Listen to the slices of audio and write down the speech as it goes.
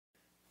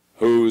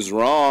Who's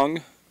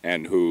wrong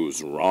and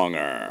who's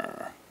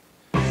wronger?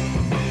 In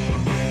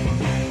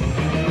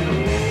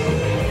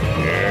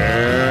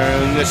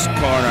this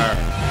corner,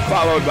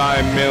 followed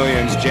by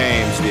millions,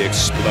 James the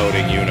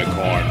Exploding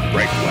Unicorn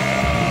Breakwell.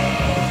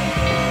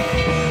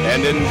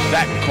 And in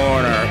that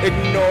corner,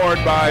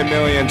 ignored by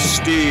millions,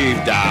 Steve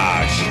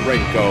Da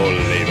Shrinko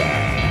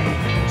Levers.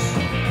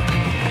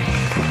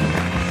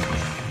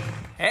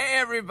 Hey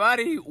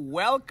everybody,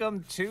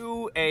 welcome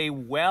to a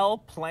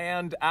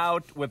well-planned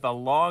out with a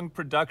long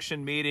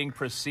production meeting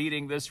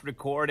preceding this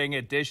recording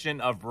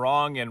edition of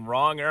Wrong and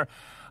Wronger.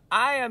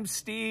 I am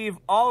Steve,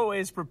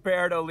 always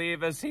prepared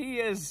Olivas. He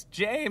is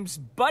James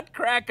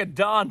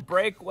Buttcrack-a-Dawn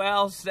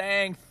Breakwell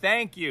saying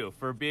thank you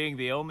for being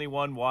the only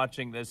one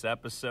watching this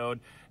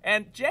episode.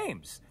 And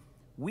James,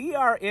 we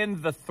are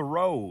in the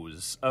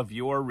throes of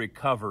your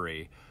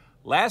recovery.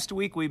 Last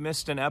week we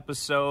missed an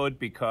episode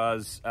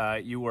because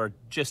you were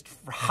just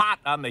hot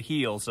on the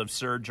heels of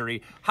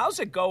surgery. How's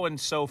it going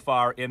so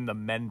far in the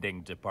mending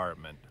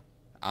department?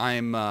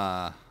 I'm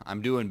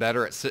doing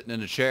better at sitting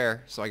in a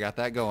chair, so I got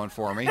that going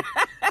for me.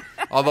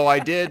 Although I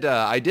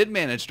did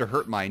manage to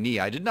hurt my knee.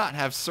 I did not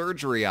have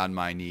surgery on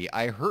my knee.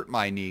 I hurt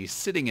my knee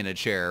sitting in a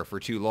chair for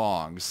too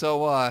long.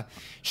 So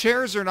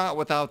chairs are not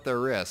without their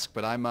risk,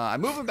 but I'm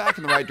moving back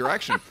in the right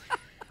direction.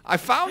 I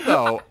found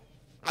though.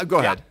 Go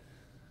ahead.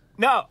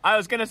 No, I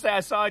was gonna say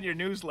I saw in your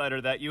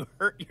newsletter that you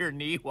hurt your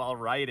knee while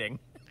writing.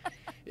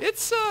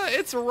 It's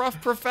a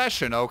rough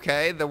profession,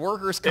 okay? The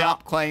workers'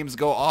 comp claims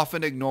go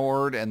often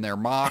ignored and they're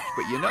mocked,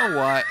 but you know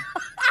what?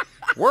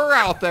 We're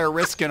out there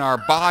risking our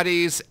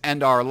bodies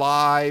and our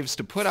lives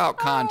to put out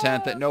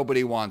content that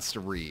nobody wants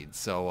to read.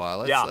 So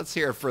let's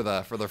hear it for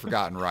the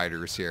forgotten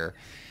writers here.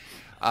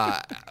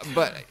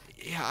 But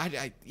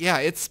yeah,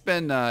 it's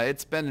been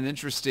an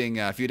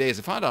interesting few days.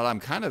 I found out I'm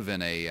kind of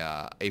in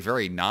a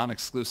very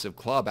non-exclusive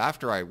club.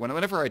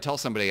 Whenever I tell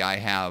somebody I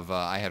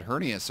had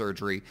hernia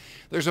surgery,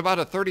 there's about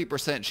a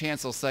 30%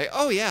 chance they'll say,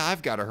 "Oh yeah,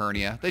 I've got a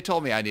hernia. They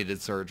told me I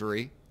needed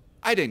surgery.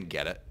 I didn't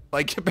get it."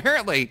 Like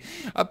apparently,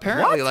 What?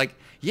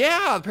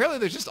 apparently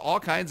there's just all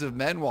kinds of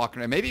men walking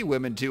around. Maybe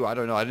women too. I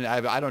don't know.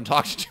 I don't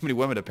talk to too many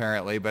women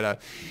apparently,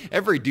 but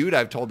every dude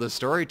I've told this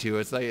story to,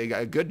 it's like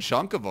a good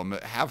chunk of them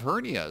have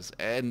hernias,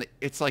 and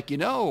it's like,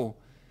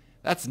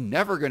 that's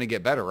never going to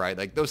get better, right?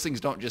 Like those things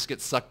don't just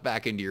get sucked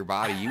back into your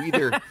body.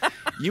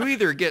 You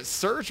either get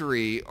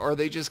surgery or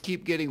they just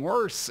keep getting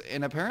worse.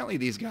 And apparently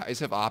these guys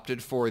have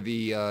opted for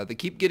the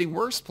keep getting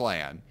worse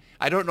plan.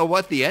 I don't know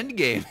what the end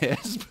game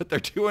is, but they're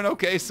doing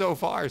okay so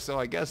far. So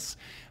I guess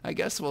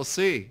we'll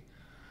see.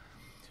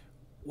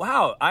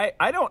 Wow,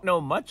 I don't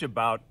know much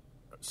about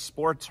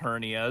sports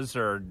hernias,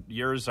 or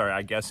yours are,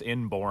 I guess,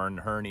 inborn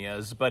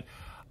hernias, but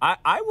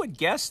I would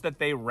guess that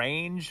they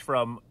range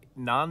from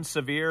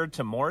non-severe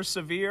to more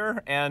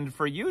severe, and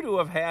for you to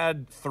have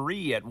had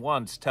 3 at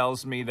once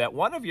tells me that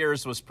one of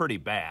yours was pretty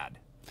bad.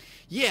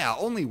 Yeah,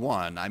 only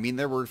one. I mean,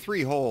 there were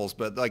 3 holes,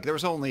 but there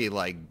was only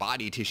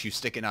body tissue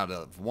sticking out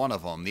of one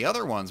of them. The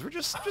other ones were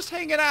just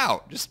hanging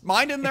out, just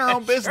minding their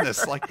own business,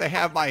 Sure. like they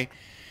have my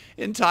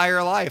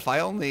entire life.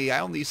 I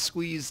only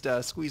squeezed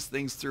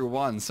things through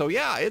one. So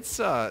yeah, it's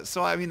so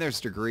I mean,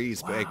 there's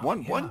degrees. Wow, But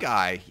one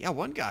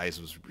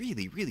guy's was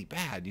really, really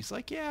bad. He's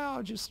like,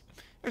 yeah,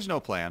 there's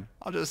no plan.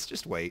 I'll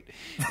just wait.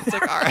 It's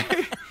like, all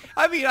right.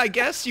 I mean, I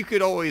guess you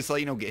could always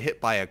get hit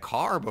by a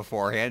car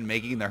beforehand,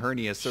 making the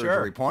hernia surgery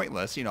Sure.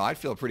 pointless. I'd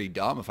feel pretty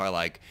dumb if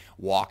I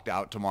walked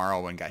out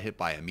tomorrow and got hit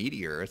by a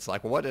meteor. It's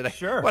like, what did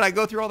I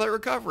go through all that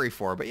recovery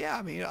for? But yeah,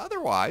 I mean,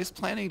 otherwise,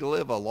 planning to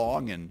live a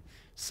long and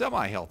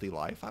semi-healthy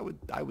life, I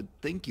would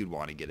think you'd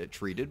want to get it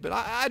treated. But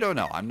I don't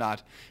know.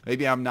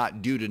 Maybe I'm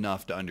not dude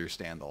enough to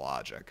understand the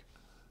logic.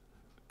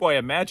 Boy,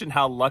 imagine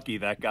how lucky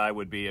that guy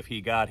would be if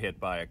he got hit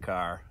by a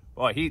car.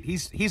 Boy,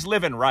 he's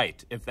living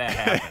right if that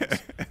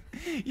happens.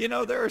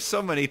 There are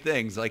so many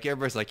things. Like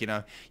everybody's like,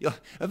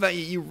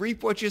 you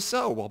reap what you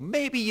sow. Well,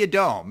 maybe you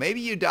don't.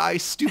 Maybe you die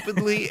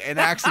stupidly and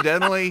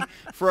accidentally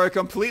for a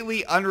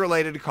completely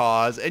unrelated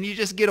cause, and you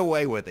just get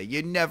away with it.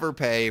 You never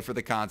pay for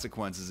the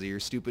consequences of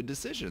your stupid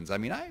decisions. I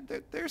mean,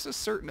 there's a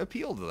certain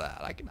appeal to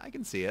that. I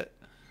can see it.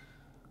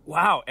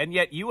 Wow, and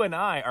yet you and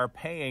I are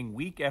paying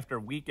week after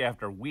week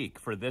after week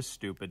for this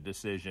stupid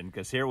decision,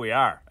 because here we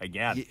are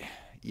again.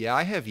 Yeah,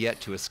 I have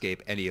yet to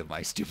escape any of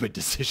my stupid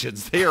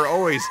decisions. They are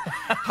always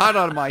hot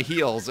on my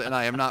heels, and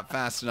I am not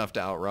fast enough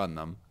to outrun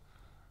them.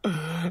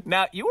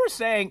 Now, you were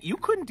saying you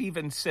couldn't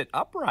even sit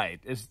upright.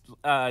 Is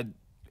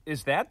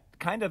that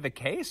kind of the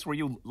case? Were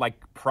you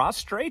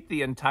prostrate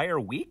the entire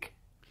week?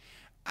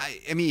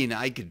 I mean,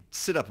 I could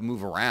sit up and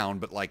move around,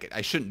 but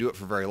I shouldn't do it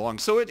for very long.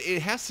 So it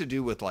has to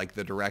do with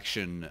the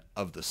direction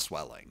of the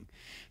swelling.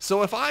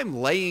 So if I'm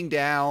laying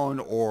down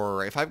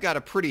or if I've got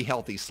a pretty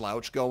healthy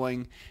slouch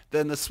going,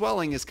 then the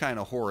swelling is kind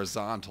of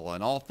horizontal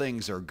and all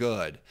things are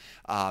good.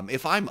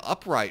 If I'm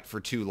upright for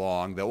too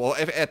long,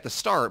 at the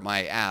start,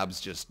 my abs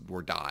just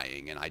were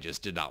dying and I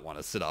just did not want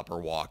to sit up or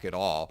walk at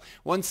all.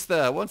 Once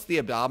the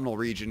abdominal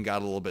region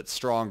got a little bit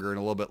stronger and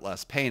a little bit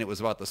less pain, it was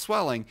about the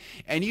swelling.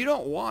 And you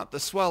don't want the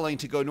swelling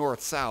to go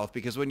north-south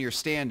because when you're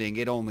standing,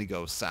 it only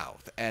goes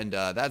south. And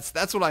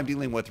that's what I'm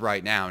dealing with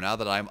right now. Now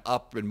that I'm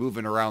up and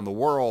moving around the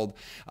world,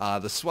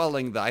 the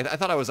swelling, I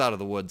thought I was out of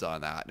the woods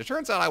on that. It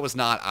turns out I was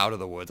not out of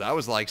the woods. I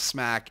was like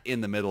smack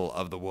in the middle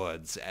of the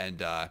woods.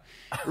 And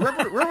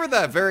remember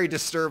that very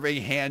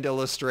disturbing hand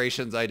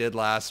illustrations I did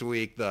last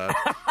week?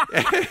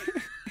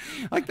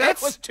 Like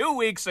that was 2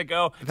 weeks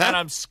ago, and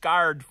I'm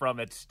scarred from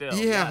it still.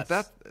 Yeah,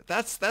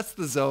 yes. that's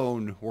the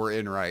zone we're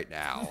in right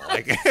now.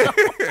 Like,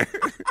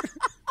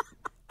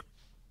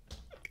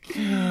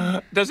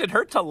 does it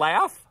hurt to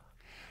laugh?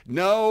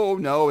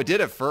 No, it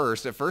did at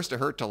first. At first, it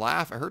hurt to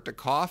laugh, it hurt to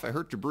cough, it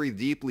hurt to breathe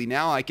deeply.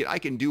 Now I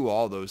can do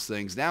all those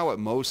things. Now it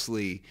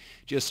mostly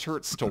just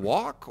hurts to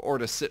walk or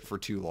to sit for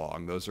too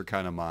long. Those are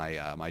kind of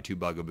my two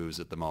bugaboos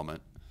at the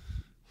moment.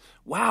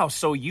 Wow,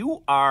 so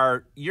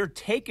you're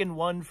taking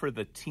one for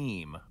the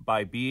team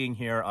by being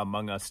here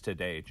among us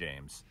today,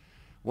 James.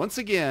 Once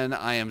again,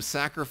 I am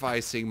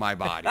sacrificing my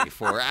body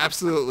for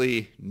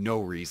absolutely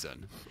no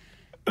reason.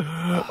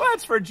 Well,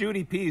 that's for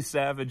Judy P's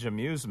savage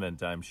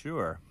amusement, I'm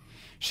sure.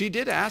 She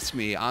did ask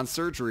me on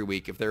surgery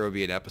week if there would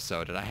be an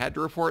episode, and I had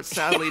to report,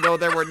 sadly, no,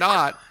 there were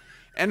not.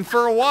 And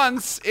for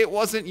once, it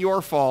wasn't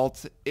your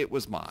fault. It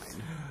was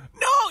mine.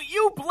 No,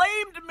 you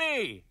blamed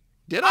me.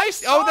 Did I?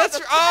 Oh, that's.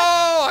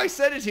 Oh, I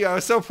said it to you. I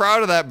was so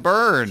proud of that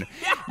burn.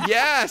 Yeah.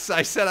 Yes,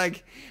 I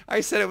said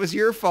it was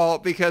your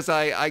fault because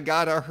I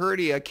got a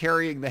hernia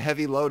carrying the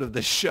heavy load of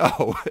the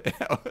show.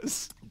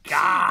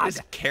 I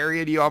was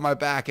carrying you on my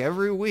back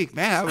every week,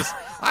 man.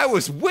 I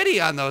was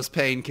witty on those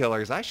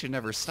painkillers. I should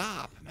never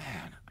stop,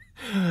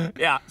 man.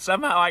 Yeah,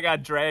 somehow I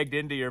got dragged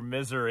into your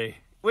misery,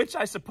 which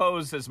I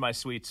suppose is my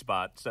sweet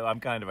spot. So I'm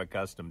kind of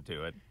accustomed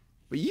to it.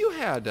 But you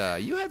had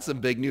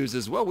some big news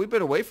as well. We've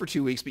been away for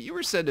 2 weeks, but you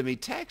were sending me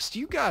text.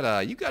 You got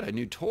a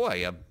new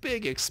toy, a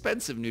big,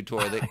 expensive new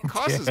toy that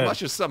costs as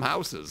much as some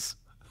houses.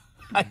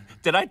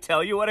 Did I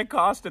tell you what it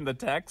cost in the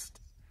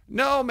text?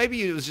 No,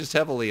 maybe it was just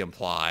heavily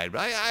implied. But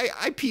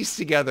I pieced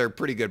together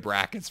pretty good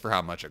brackets for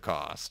how much it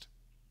cost.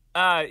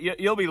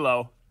 You'll be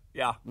low.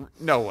 Yeah.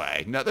 No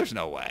way. No, there's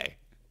no way.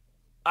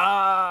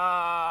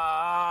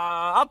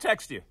 I'll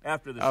text you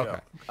after the show.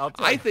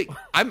 Okay. I think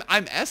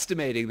I'm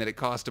estimating that it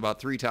cost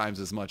about 3 times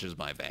as much as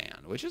my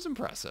van, which is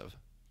impressive.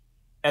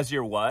 As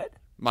your what?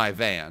 My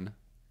van.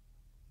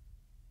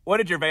 What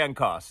did your van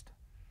cost?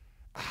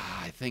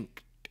 I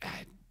think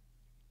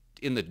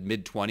in the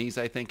mid-20s,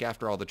 I think,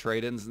 after all the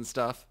trade-ins and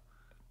stuff.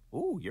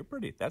 Ooh,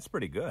 that's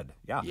pretty good.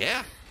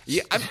 Yeah.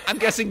 Yeah. I'm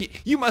guessing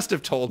you must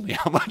have told me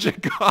how much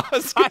it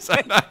costs.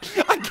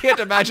 I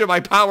can't imagine my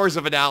powers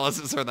of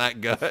analysis are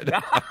that good.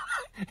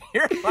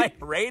 You're like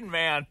Rain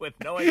Man with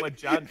knowing what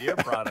John Deere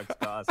products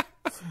cost.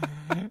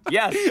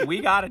 Yes,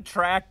 we got a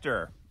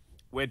tractor,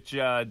 which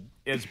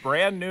is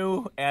brand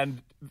new,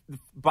 and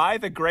by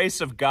the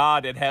grace of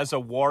God, it has a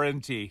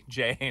warranty,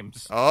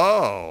 James.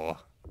 Oh,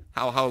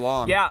 how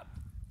long? Yeah.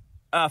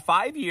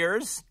 5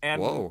 years, and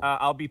Whoa.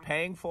 I'll be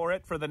paying for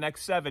it for the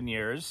next 7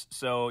 years,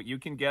 so you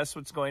can guess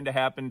what's going to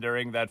happen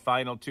during that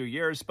final 2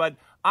 years. But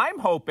I'm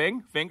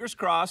hoping, fingers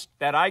crossed,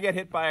 that I get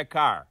hit by a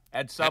car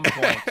at some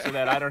point so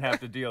that I don't have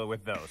to deal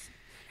with those.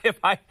 If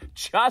I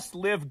just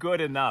live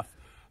good enough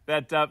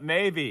that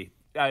maybe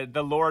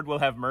the Lord will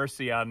have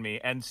mercy on me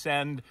and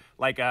send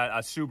like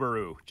a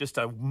Subaru just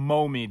to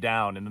mow me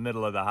down in the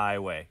middle of the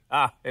highway.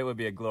 It would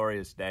be a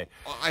glorious day.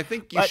 Well, I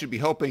think you should be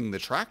hoping the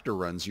tractor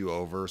runs you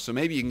over, so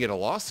maybe you can get a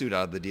lawsuit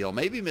out of the deal.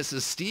 Maybe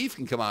Mrs. Steve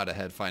can come out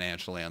ahead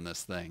financially on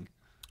this thing.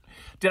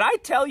 Did I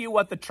tell you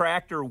what the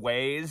tractor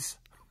weighs?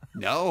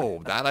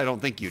 No, that I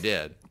don't think you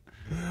did.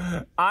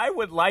 I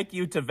would like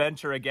you to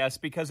venture a guess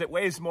because it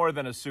weighs more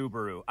than a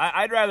Subaru.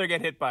 I'd rather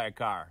get hit by a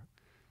car.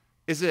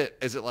 Is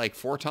it like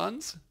 4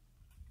 tons?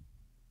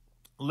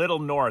 Little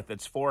north,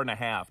 it's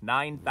 4.5,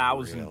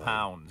 9,000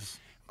 pounds.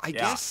 I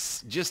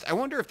guess I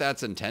wonder if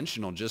that's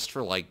intentional, just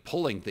for like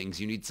pulling things.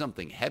 You need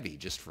something heavy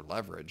just for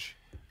leverage.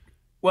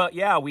 Well,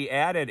 yeah, we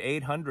added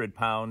 800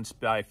 pounds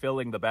by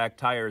filling the back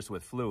tires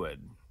with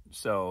fluid.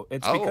 So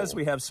it's because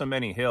we have so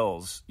many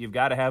hills. You've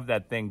got to have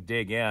that thing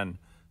dig in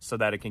so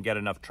that it can get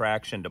enough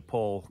traction to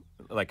pull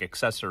like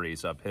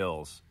accessories up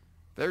hills.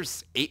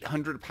 There's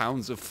 800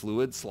 pounds of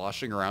fluid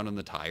sloshing around in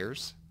the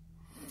tires?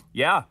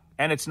 Yeah,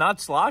 and it's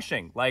not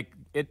sloshing. Like,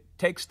 it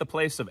takes the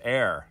place of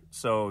air,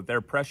 so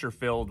they're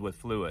pressure-filled with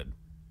fluid.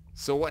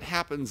 So what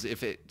happens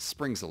if it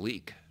springs a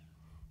leak?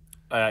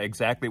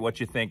 Exactly what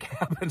you think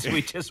happens.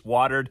 We just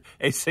watered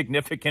a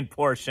significant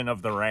portion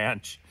of the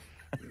ranch.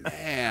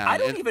 Man. I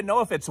don't even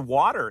know if it's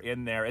water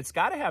in there. It's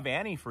got to have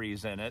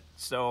antifreeze in it,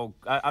 so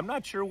I'm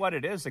not sure what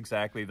it is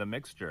exactly, the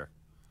mixture.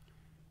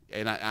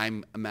 And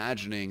I'm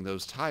imagining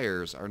those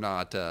tires are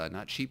not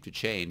cheap to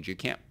change. You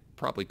can't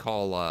probably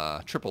call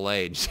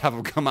AAA and just have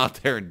them come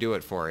out there and do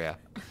it for you.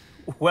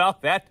 Well,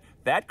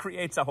 that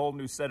creates a whole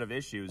new set of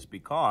issues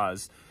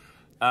because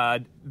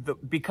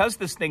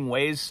this thing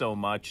weighs so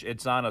much,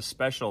 it's on a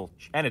special,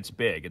 and it's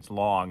big, it's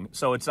long,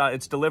 so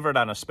it's delivered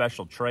on a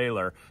special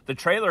trailer. The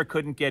trailer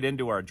couldn't get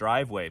into our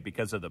driveway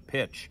because of the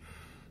pitch.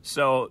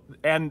 So,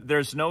 and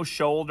there's no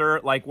shoulder.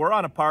 Like, we're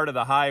on a part of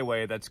the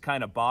highway that's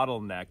kind of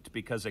bottlenecked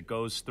because it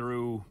goes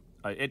through,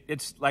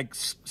 it's like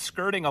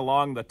skirting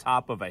along the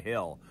top of a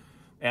hill.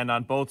 And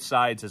on both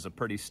sides is a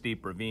pretty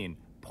steep ravine.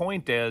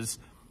 Point is,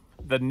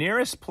 the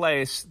nearest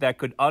place that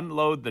could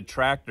unload the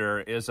tractor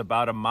is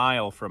about a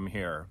mile from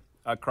here,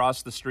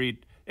 across the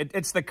street.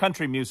 It's the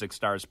Country Music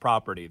Stars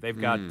property. They've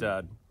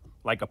got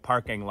like a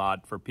parking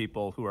lot for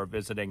people who are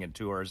visiting and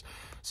tours.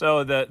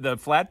 So the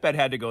flatbed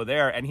had to go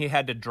there, and he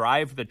had to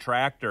drive the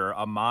tractor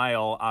a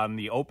mile on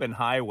the open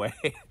highway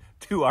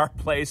to our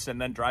place and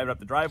then drive it up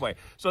the driveway.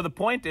 So the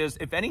point is,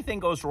 if anything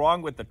goes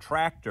wrong with the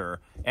tractor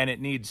and it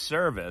needs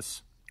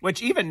service,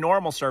 which even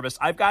normal service,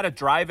 I've got to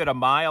drive it a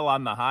mile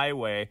on the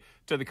highway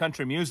to the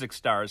Country Music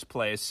Stars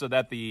place so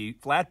that the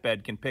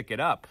flatbed can pick it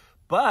up.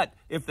 But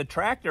if the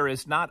tractor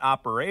is not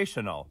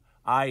operational,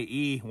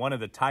 i.e. one of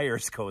the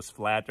tires goes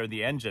flat or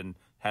the engine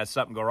has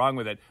something go wrong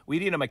with it, we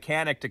need a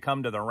mechanic to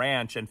come to the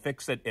ranch and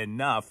fix it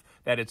enough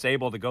that it's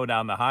able to go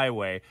down the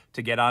highway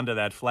to get onto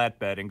that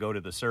flatbed and go to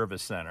the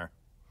service center.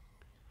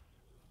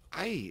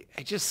 I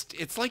just,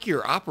 it's like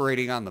you're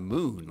operating on the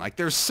moon. Like,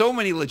 there's so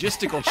many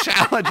logistical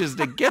challenges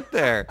to get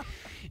there.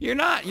 You're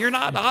not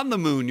on the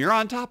moon. You're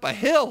on top of a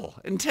hill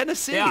in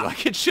Tennessee. Yeah.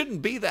 Like, it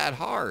shouldn't be that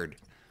hard.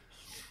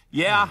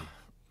 Yeah,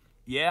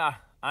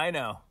 I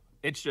know.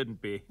 It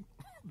shouldn't be.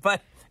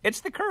 But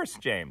it's the curse,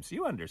 James.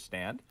 You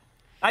understand.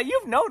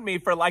 You've known me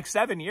for like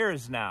 7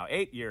 years now,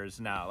 8 years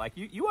now. Like,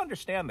 you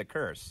understand the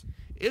curse.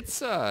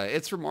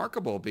 It's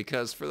remarkable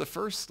because for the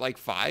first like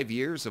 5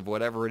 years of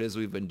whatever it is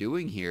we've been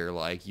doing here,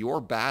 like, your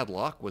bad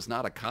luck was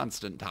not a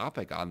constant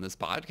topic on this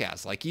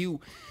podcast. Like, you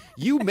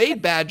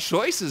made bad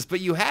choices, but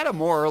you had a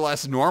more or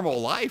less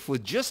normal life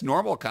with just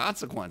normal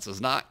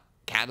consequences, not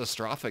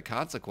catastrophic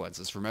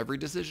consequences from every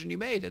decision you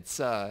made.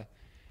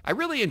 I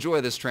really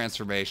enjoy this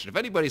transformation. If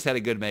anybody's had a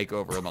good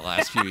makeover in the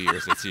last few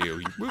years, it's you.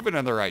 You're moving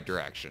in the right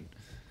direction.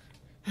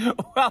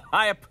 Well,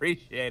 I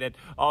appreciate it,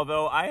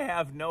 although I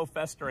have no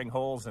festering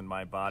holes in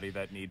my body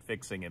that need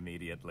fixing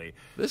immediately.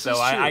 This so is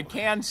true. I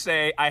can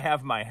say I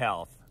have my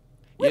health,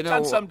 which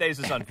on some days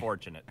is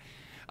unfortunate.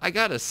 I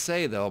gotta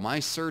say, though, my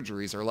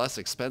surgeries are less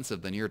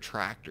expensive than your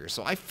tractor,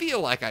 so I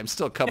feel like I'm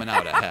still coming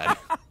out ahead.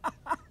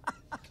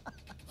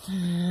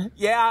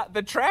 Yeah,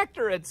 the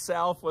tractor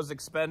itself was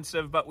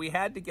expensive, but we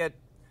had to get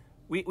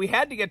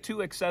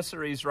two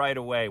accessories right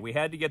away. We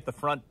had to get the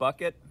front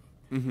bucket.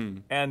 Mm-hmm.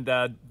 And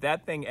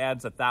that thing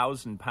adds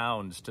 1,000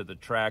 pounds to the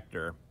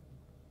tractor.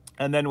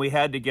 And then we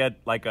had to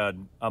get like a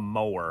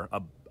mower,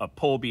 a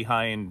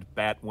pull-behind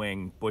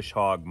batwing bush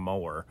hog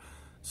mower.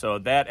 So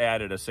that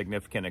added a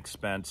significant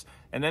expense.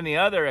 And then the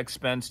other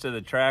expense to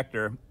the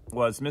tractor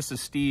was Mrs.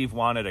 Steve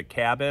wanted a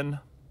cabin,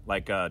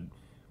 like a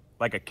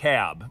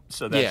cab,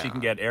 so that she can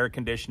get air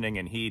conditioning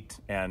and heat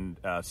and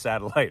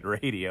satellite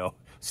radio.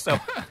 So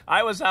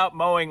I was out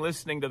mowing,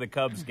 listening to the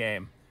Cubs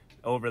game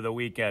over the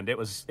weekend. It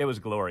was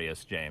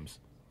glorious, James.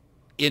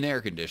 In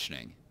air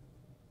conditioning.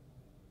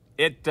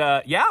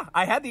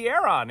 I had the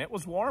air on. It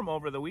was warm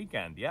over the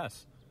weekend,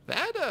 yes.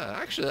 That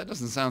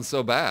doesn't sound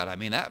so bad. I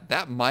mean,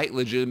 that might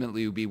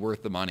legitimately be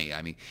worth the money.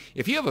 I mean,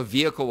 if you have a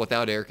vehicle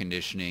without air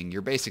conditioning,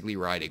 you're basically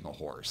riding a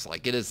horse.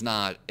 Like, it is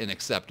not an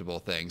acceptable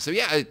thing. So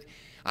yeah,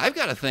 I've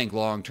got to think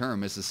long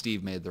term, Mrs.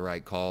 Steve made the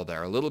right call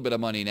there. A little bit of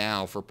money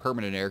now for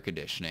permanent air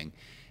conditioning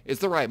is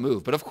the right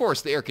move. But of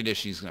course, the air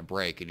conditioning is going to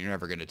break, and you're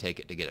never going to take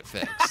it to get it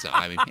fixed. So,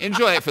 I mean,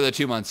 enjoy it for the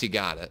 2 months you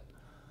got it.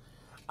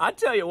 I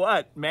tell you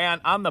what, man,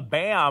 on the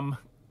BAM,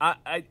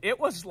 it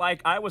was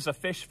like I was a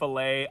fish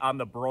fillet on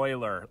the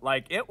broiler.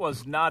 Like, it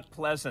was not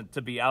pleasant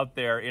to be out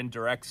there in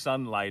direct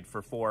sunlight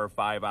for 4 or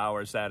 5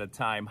 hours at a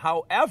time.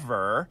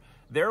 However,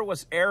 there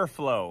was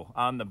airflow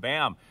on the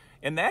BAM.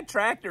 In that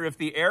tractor, if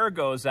the air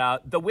goes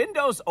out, the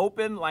windows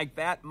open like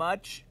that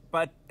much,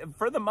 but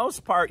for the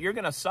most part, you're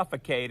going to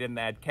suffocate in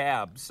that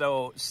cab.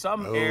 So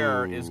some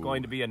air is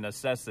going to be a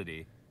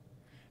necessity.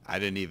 I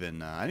didn't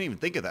even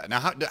think of that.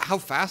 Now, how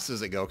fast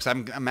does it go? Because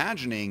I'm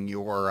imagining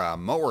your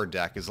mower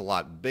deck is a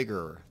lot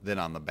bigger than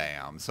on the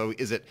BAM. So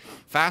is it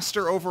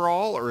faster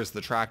overall, or is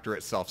the tractor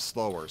itself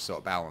slower so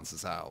it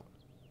balances out?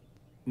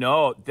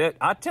 No,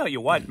 I'll tell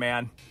you what,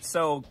 man.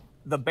 So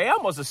the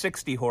BAM was a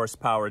 60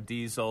 horsepower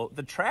diesel.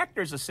 The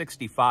tractor's a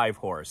 65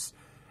 horse.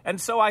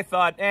 And so I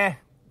thought,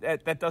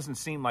 that doesn't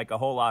seem like a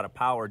whole lot of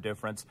power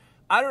difference.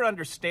 I don't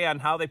understand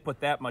how they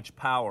put that much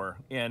power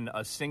in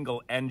a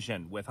single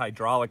engine with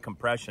hydraulic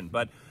compression,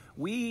 but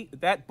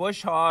that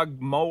bush hog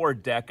mower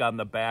deck on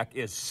the back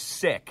is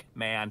sick,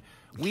 man.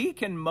 We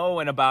can mow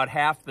in about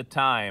half the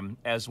time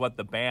as what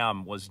the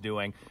BAM was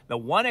doing. The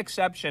one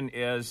exception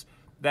is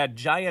that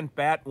giant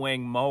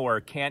batwing mower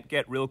can't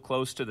get real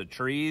close to the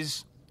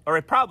trees, or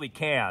it probably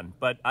can,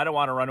 but I don't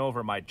want to run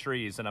over my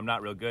trees, and I'm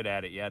not real good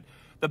at it yet.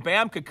 The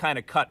BAM could kind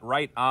of cut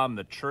right on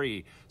the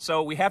tree.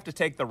 So we have to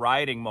take the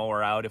riding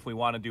mower out if we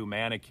want to do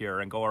manicure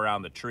and go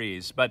around the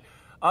trees. But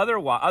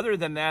other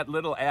than that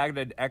little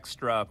added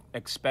extra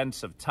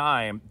expense of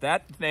time,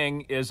 that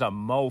thing is a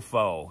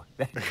mofo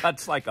that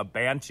cuts like a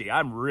banshee.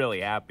 I'm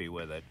really happy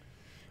with it.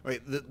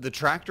 Wait, the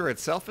tractor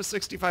itself is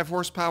 65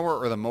 horsepower,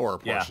 or the mower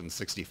portion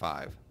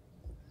 65?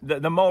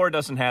 The mower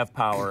doesn't have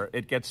power.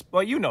 It gets,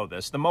 well, you know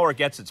this. The mower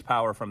gets its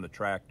power from the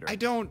tractor. I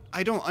don't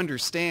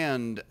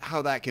understand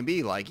how that can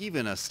be. Like,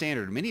 even a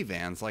standard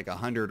minivan's like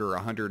 100 or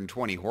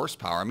 120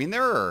 horsepower. I mean,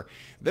 there are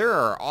there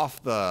are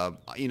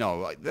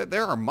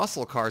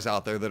muscle cars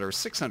out there that are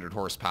 600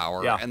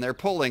 horsepower, and they're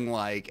pulling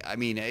like, I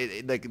mean,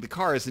 the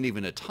car isn't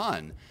even a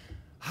ton.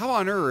 How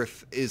on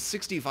earth is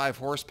 65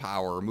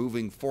 horsepower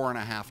moving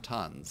 4.5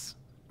 tons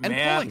and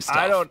pulling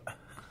stuff?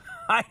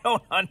 I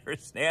don't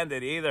understand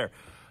it either.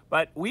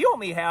 But we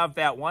only have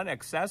that one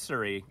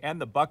accessory and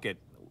the bucket.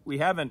 We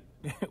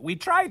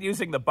tried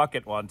using the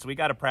bucket once. We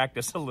got to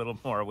practice a little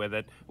more with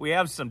it. We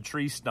have some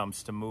tree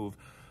stumps to move.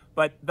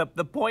 But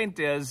the point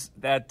is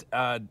that,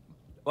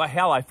 well,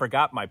 hell, I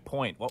forgot my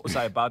point. What was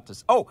I about to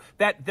say? Oh,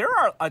 that there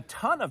are a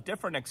ton of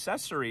different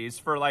accessories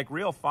for like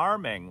real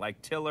farming,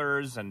 like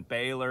tillers and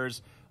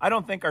balers. I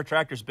don't think our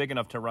tractor's big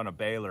enough to run a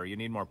baler. You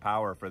need more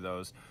power for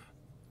those.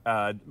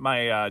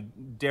 My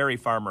dairy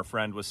farmer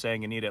friend was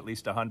saying you need at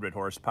least 100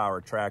 horsepower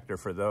tractor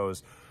for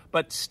those.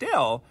 But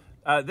still,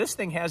 this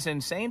thing has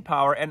insane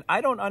power, and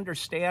I don't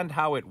understand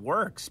how it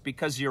works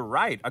because you're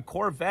right. A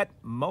Corvette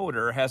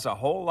motor has a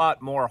whole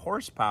lot more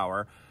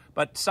horsepower,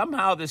 but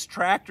somehow this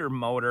tractor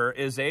motor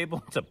is able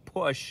to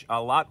push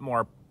a lot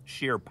more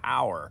sheer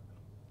power.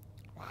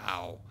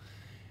 Wow.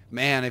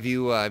 Man, have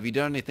you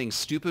done anything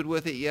stupid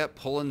with it yet?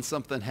 Pulling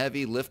something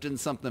heavy, lifting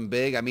something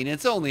big? I mean,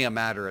 it's only a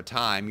matter of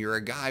time. You're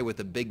a guy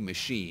with a big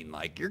machine.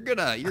 Like, you're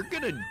gonna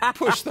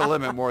push the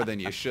limit more than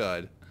you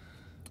should.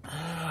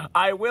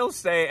 I will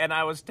say, and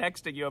I was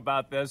texting you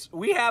about this,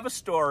 we have a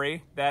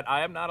story that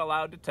I am not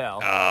allowed to tell.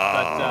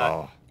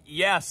 But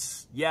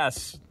yes,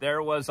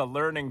 there was a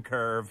learning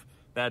curve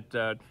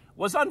that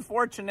was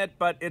unfortunate,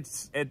 but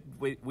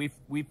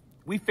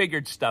we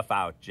figured stuff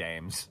out,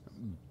 James.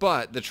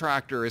 But the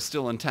tractor is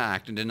still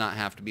intact and did not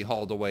have to be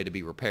hauled away to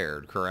be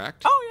repaired,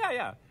 correct? Oh,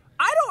 yeah.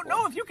 I don't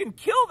know if you can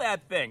kill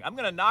that thing. I'm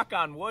going to knock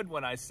on wood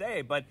when I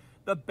say, but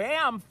the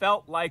BAM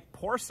felt like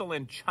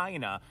porcelain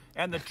china,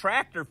 and the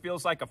tractor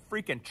feels like a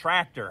freaking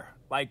tractor.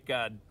 Like,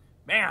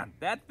 man,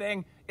 that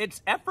thing,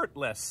 it's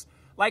effortless.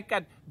 Like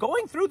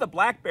going through the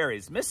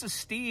blackberries. Mrs.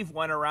 Steve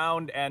went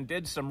around and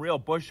did some real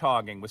bush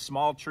hogging with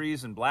small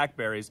trees and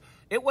blackberries.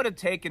 It would have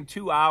taken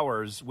 2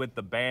 hours with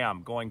the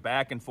BAM going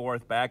back and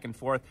forth, back and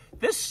forth.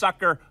 This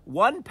sucker,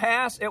 one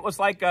pass, it was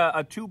like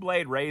a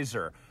two-blade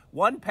razor.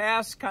 One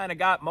pass kind of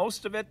got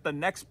most of it. The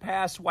next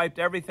pass wiped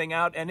everything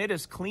out, and it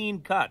is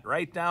clean cut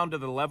right down to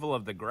the level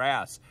of the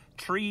grass.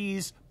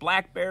 Trees,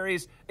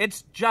 blackberries,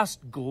 it's just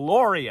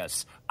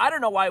glorious. I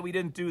don't know why we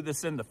didn't do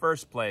this in the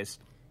first place.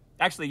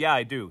 Actually, yeah,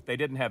 I do. They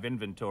didn't have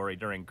inventory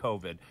during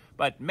COVID.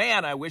 But,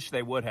 man, I wish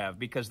they would have,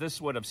 because this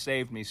would have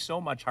saved me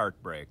so much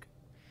heartbreak.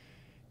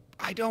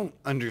 I don't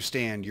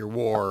understand your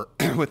war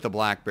with the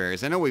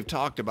blackberries. I know we've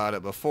talked about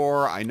it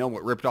before. I know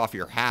what ripped off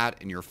your hat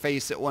and your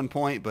face at one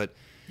point, but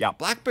yeah,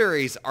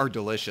 blackberries are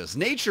delicious.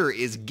 Nature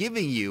is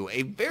giving you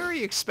a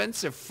very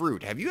expensive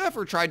fruit. Have you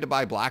ever tried to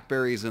buy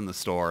blackberries in the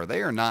store?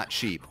 They are not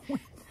cheap.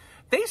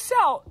 They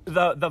sell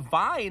the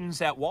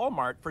vines at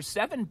Walmart for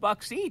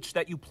 $7 each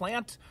that you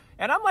plant.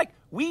 And I'm like,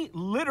 we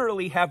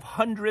literally have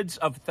hundreds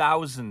of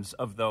thousands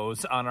of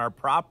those on our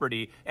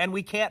property, and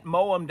we can't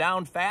mow them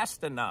down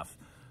fast enough.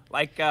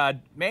 Like,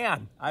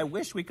 man, I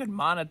wish we could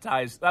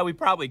monetize. Well, we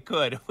probably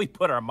could if we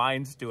put our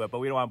minds to it, but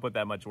we don't want to put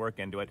that much work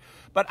into it.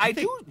 But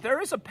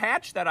there is a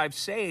patch that I've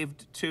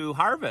saved to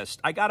harvest.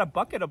 I got a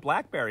bucket of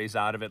blackberries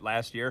out of it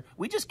last year.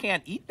 We just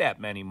can't eat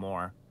that many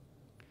more.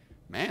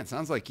 Man, it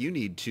sounds like you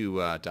need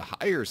to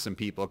hire some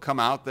people. Come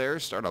out there,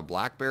 start a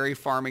blackberry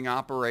farming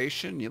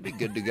operation. You'll be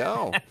good to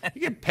go. You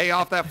can pay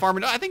off that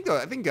farmer. I think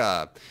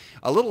a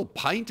little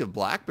pint of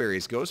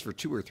blackberries goes for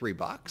 $2 or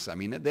 $3. I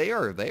mean, they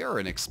are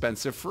an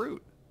expensive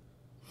fruit.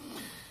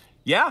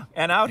 Yeah,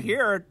 and out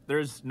here,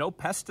 there's no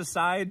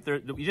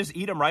pesticide. You just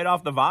eat them right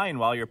off the vine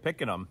while you're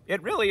picking them.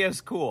 It really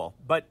is cool.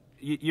 But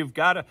you've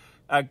got to...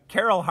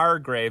 Carol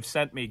Hargrave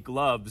sent me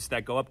gloves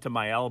that go up to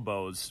my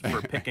elbows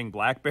for picking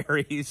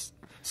blackberries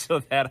so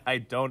that I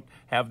don't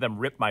have them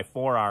rip my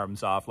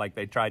forearms off like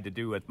they tried to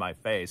do with my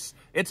face.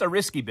 It's a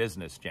risky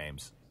business,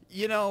 James.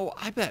 You know,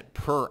 I bet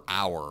per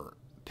hour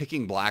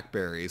picking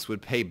blackberries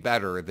would pay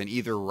better than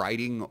either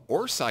writing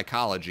or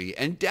psychology,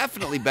 and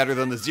definitely better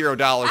than the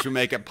 $0 we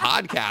make at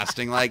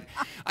podcasting. Like,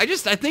 I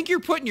think you're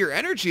putting your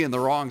energy in the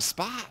wrong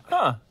spot.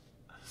 Huh.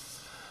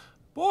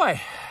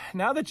 Boy,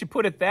 now that you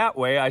put it that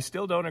way, I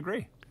still don't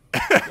agree.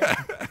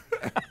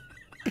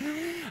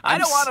 I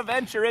don't want to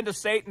venture into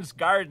Satan's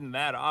garden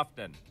that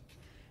often.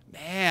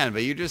 Man,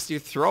 but you're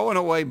throwing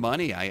away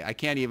money. I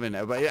can't even,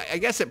 I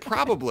guess it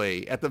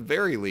probably, at the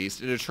very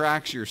least, it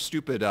attracts your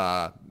stupid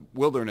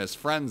wilderness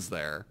friends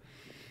there.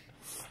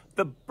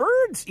 The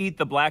birds eat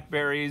the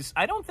blackberries.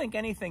 I don't think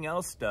anything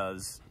else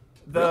does.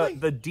 Really?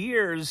 The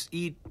deers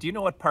eat, do you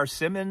know what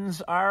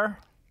persimmons are?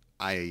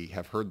 I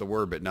have heard the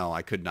word, but no,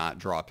 I could not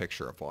draw a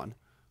picture of one.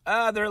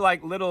 They're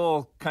like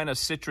little kind of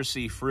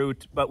citrusy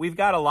fruit, but we've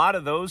got a lot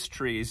of those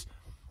trees.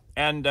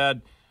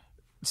 And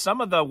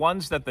some of the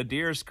ones that the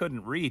deers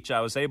couldn't reach,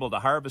 I was able to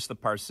harvest the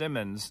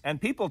persimmons.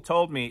 And people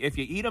told me if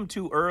you eat them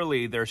too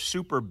early, they're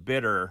super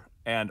bitter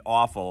and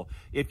awful.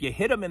 If you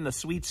hit them in the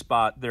sweet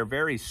spot, they're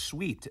very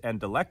sweet and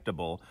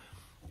delectable.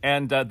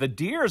 And the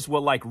deers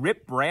will like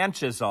rip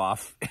branches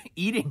off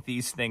eating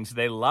these things.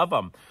 They love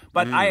them.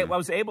 But I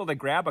was able to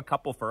grab a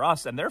couple for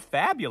us, and they're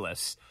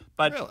fabulous.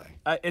 But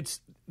Really? it's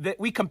that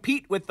we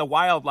compete with the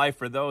wildlife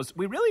for those.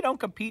 We really don't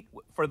compete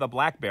for the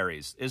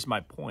blackberries, is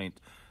my point.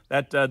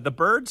 That the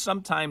birds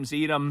sometimes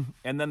eat them,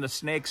 and then the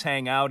snakes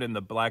hang out in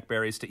the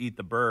blackberries to eat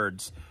the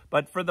birds.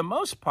 But for the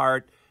most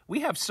part,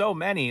 we have so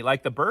many,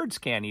 like the birds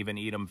can't even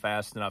eat them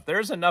fast enough.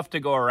 There's enough to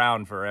go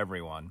around for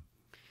everyone.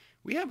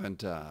 We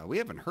haven't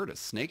heard a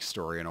snake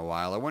story in a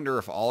while. I wonder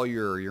if all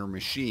your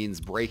machines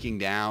breaking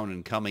down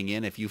and coming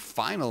in, if you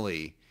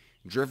finally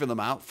driven them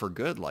out for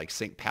good, like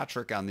St.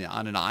 Patrick on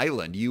an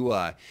island. You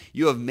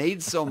have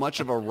made so much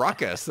of a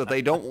ruckus that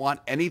they don't want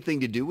anything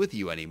to do with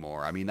you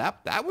anymore. I mean,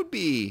 that would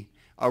be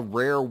a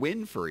rare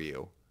win for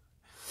you.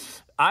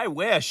 I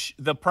wish.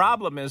 The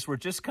problem is we're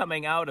just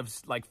coming out of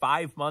like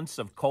 5 months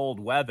of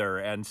cold weather,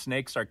 and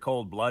snakes are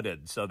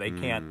cold-blooded, so they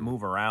can't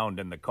move around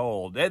in the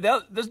cold.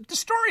 The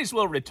stories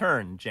will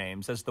return,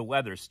 James, as the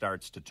weather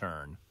starts to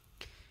turn.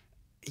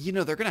 You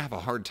know, they're going to have a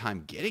hard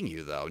time getting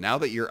you, though. Now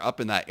that you're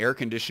up in that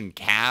air-conditioned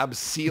cab,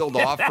 sealed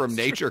off from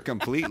nature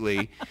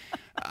completely,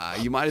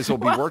 you might as well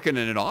be working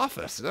in an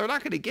office. They're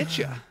not going to get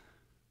you.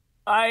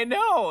 I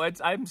know.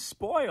 I'm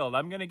spoiled.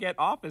 I'm going to get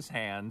office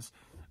hands.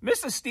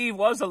 Mrs. Steve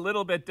was a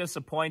little bit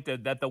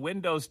disappointed that the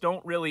windows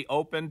don't really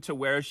open to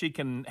where she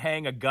can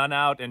hang a gun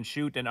out and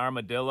shoot an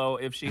armadillo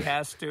if she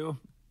has to.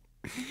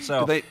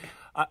 So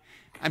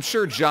I'm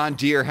sure John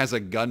Deere has a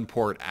gun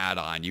port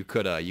add-on you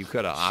could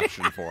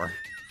option for.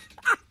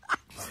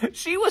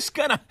 She was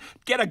going to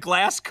get a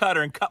glass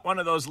cutter and cut one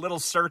of those little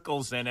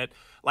circles in it,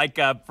 like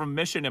from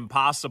Mission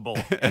Impossible,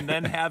 and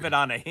then have it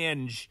on a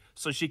hinge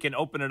so she can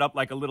open it up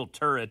like a little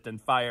turret and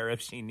fire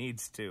if she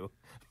needs to.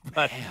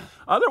 But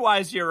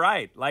otherwise, you're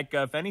right. Like,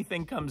 if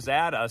anything comes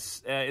at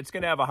us, it's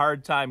going to have a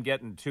hard time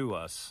getting to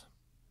us.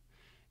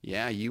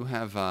 Yeah, you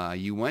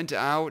went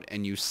out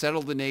and you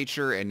settled in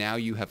nature, and now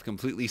you have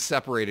completely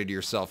separated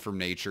yourself from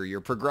nature.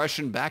 Your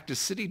progression back to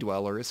city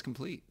dweller is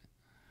complete.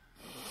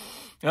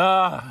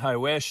 I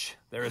wish.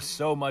 There is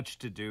so much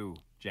to do,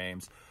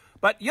 James.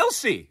 But you'll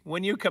see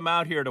when you come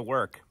out here to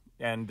work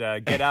and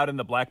get out in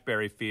the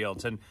blackberry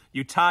fields, and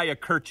you tie a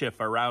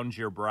kerchief around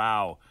your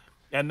brow.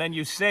 And then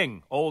you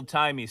sing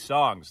old-timey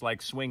songs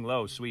like Swing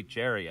Low, Sweet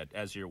Chariot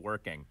as you're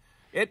working.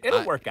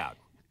 It'll work out.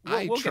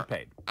 We'll get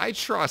paid. I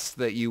trust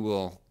that you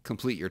will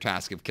complete your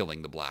task of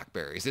killing the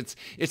blackberries.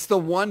 It's the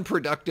one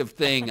productive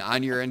thing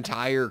on your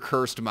entire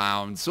cursed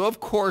mound, so of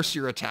course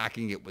you're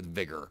attacking it with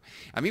vigor.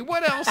 I mean,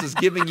 what else is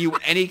giving you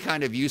any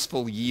kind of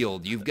useful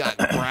yield? You've got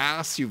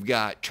grass, you've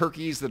got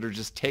turkeys that are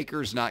just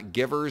takers, not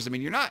givers. I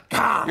mean, you're not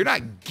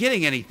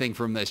getting anything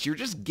from this. You're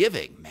just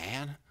giving,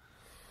 man.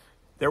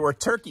 There were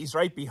turkeys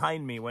right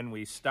behind me when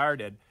we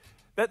started.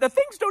 The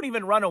things don't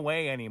even run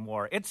away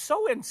anymore. It's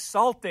so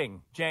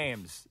insulting,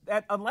 James,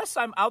 that unless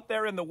I'm out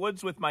there in the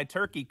woods with my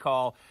turkey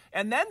call,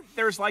 and then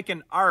there's like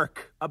an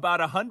arc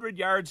about 100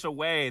 yards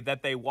away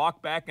that they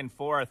walk back and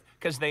forth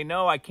because they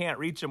know I can't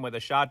reach them with a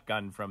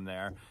shotgun from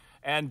there.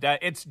 And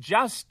it's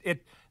just,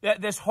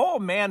 this whole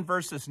man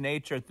versus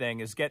nature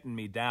thing is getting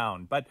me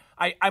down. But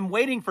I'm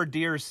waiting for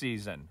deer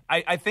season.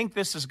 I think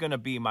this is going to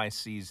be my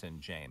season,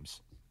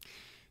 James.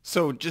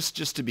 So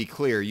just to be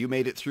clear, you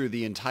made it through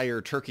the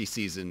entire turkey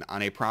season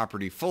on a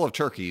property full of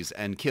turkeys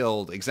and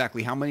killed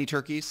exactly how many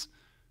turkeys?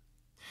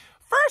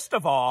 First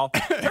of all,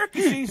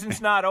 turkey season's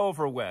not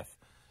over with.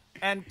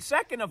 And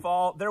second of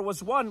all, there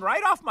was one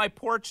right off my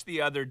porch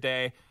the other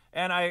day,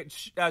 and I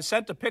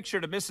sent a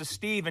picture to Mrs.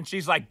 Steve, and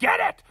she's like,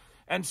 "Get it!"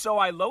 And so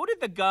I loaded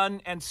the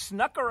gun and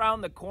snuck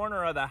around the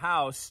corner of the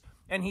house,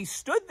 and he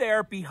stood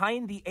there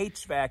behind the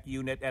HVAC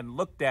unit and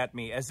looked at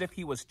me as if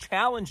he was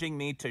challenging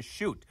me to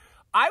shoot.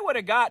 I would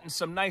have gotten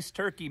some nice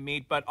turkey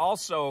meat, but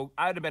also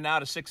I'd have been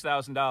out a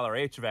 $6,000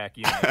 HVAC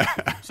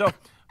unit. So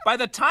by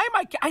the time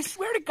I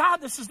swear to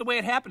God, this is the way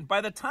it happened. By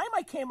the time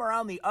I came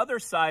around the other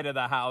side of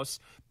the house,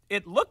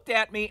 it looked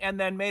at me and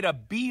then made a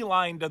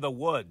beeline to the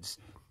woods.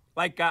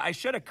 Like I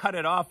should have cut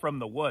it off from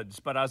the woods,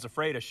 but I was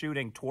afraid of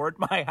shooting toward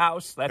my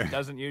house. That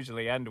doesn't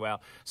usually end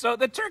well. So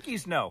the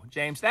turkeys know,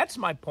 James. That's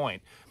my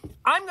point.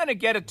 I'm going to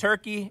get a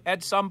turkey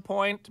at some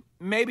point.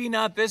 Maybe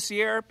not this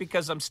year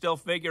because I'm still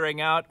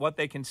figuring out what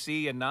they can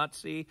see and not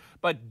see.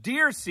 But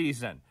deer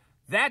season,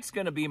 that's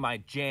going to be my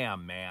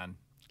jam, man.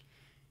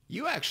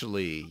 You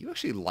actually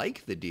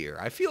like the deer.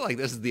 I feel like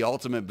this is the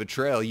ultimate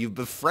betrayal. You've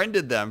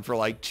befriended them for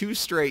like 2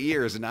 straight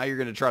years, and now you're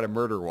going to try to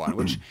murder one,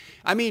 which,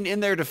 I mean,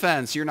 in their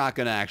defense, you're not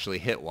going to actually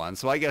hit one,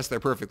 so I guess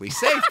they're perfectly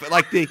safe, but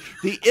like the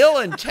ill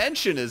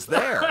intention is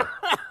there.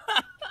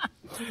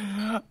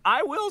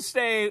 I will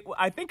say,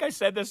 I think I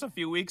said this a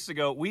few weeks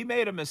ago, we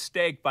made a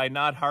mistake by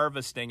not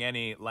harvesting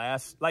any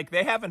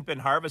they haven't been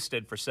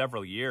harvested for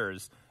several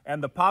years,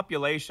 and the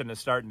population is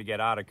starting to get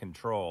out of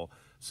control.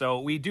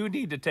 So we do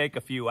need to take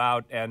a few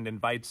out and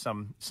invite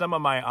some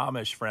of my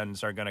Amish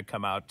friends are going to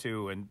come out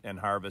too and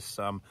harvest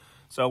some.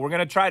 So we're going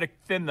to try to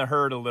thin the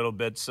herd a little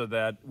bit so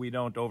that we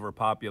don't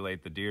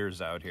overpopulate the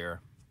deers out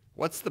here.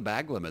 What's the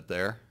bag limit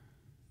there?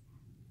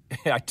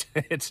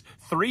 It's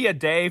 3 a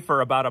day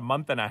for about a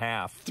month and a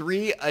half.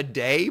 3 a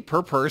day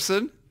per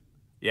person?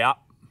 Yeah.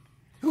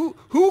 Who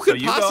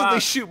could possibly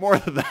shoot more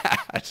than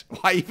that?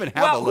 Why even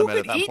have a limit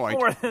at that point?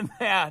 Who could eat more than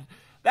that?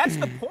 That's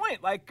the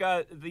point. Like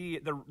the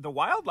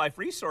Wildlife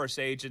Resource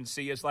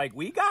Agency is like,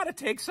 we got to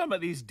take some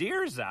of these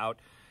deers out.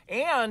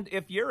 And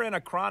if you're in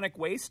a chronic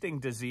wasting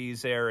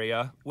disease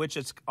area, which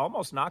is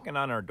almost knocking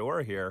on our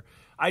door here,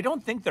 I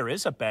don't think there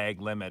is a bag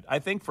limit. I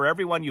think for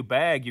everyone you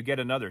bag, you get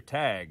another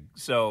tag.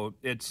 So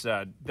it's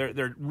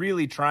they're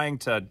really trying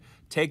to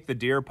take the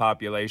deer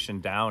population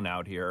down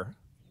out here.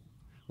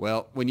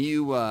 Well, when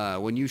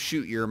you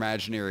shoot your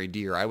imaginary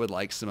deer, I would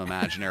like some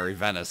imaginary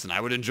venison.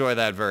 I would enjoy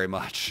that very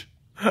much.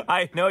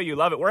 I know you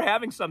love it. We're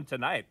having some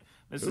tonight.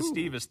 Mrs.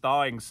 Steve is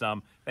thawing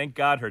some. Thank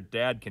God her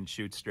dad can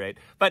shoot straight.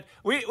 But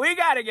we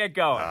got to get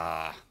going.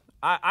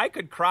 I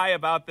could cry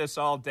about this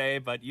all day,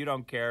 but you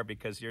don't care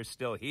because you're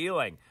still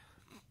healing.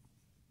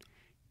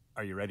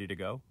 Are you ready to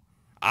go?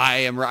 I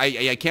am.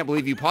 I can't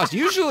believe you paused.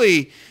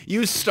 Usually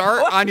you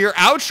start on your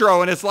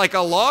outro and it's like a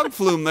log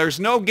flume. There's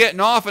no getting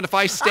off. And if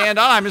I stand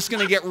on, I'm just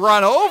going to get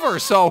run over.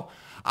 So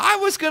I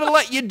was going to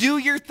let you do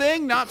your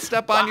thing, not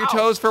step on your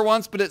toes for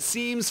once, but it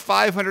seems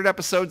 500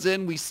 episodes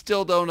in, we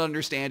still don't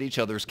understand each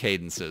other's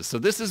cadences. So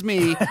this is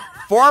me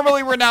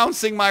formally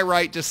renouncing my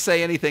right to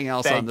say anything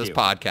else on this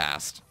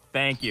podcast.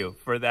 Thank you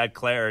for that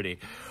clarity.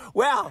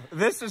 Well,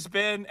 this has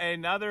been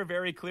another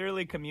very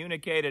clearly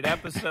communicated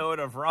episode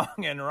of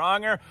Wrong and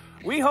Wronger.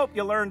 We hope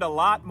you learned a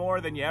lot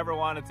more than you ever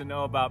wanted to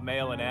know about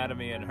male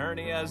anatomy and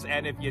hernias.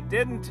 And if you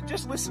didn't,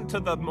 just listen to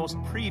the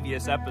most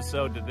previous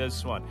episode to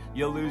this one.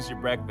 You'll lose your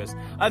breakfast.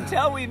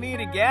 Until we meet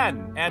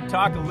again and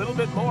talk a little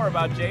bit more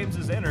about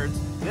James's innards,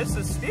 this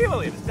is Steve,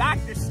 it's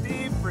Dr.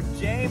 Steve for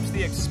James,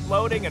 the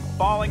exploding and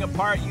falling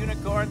apart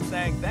unicorn,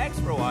 saying thanks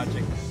for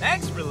watching,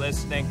 thanks for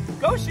listening.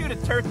 Go shoot a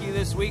turkey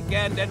this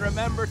weekend, and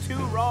remember, 2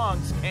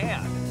 wrongs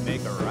can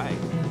make a right.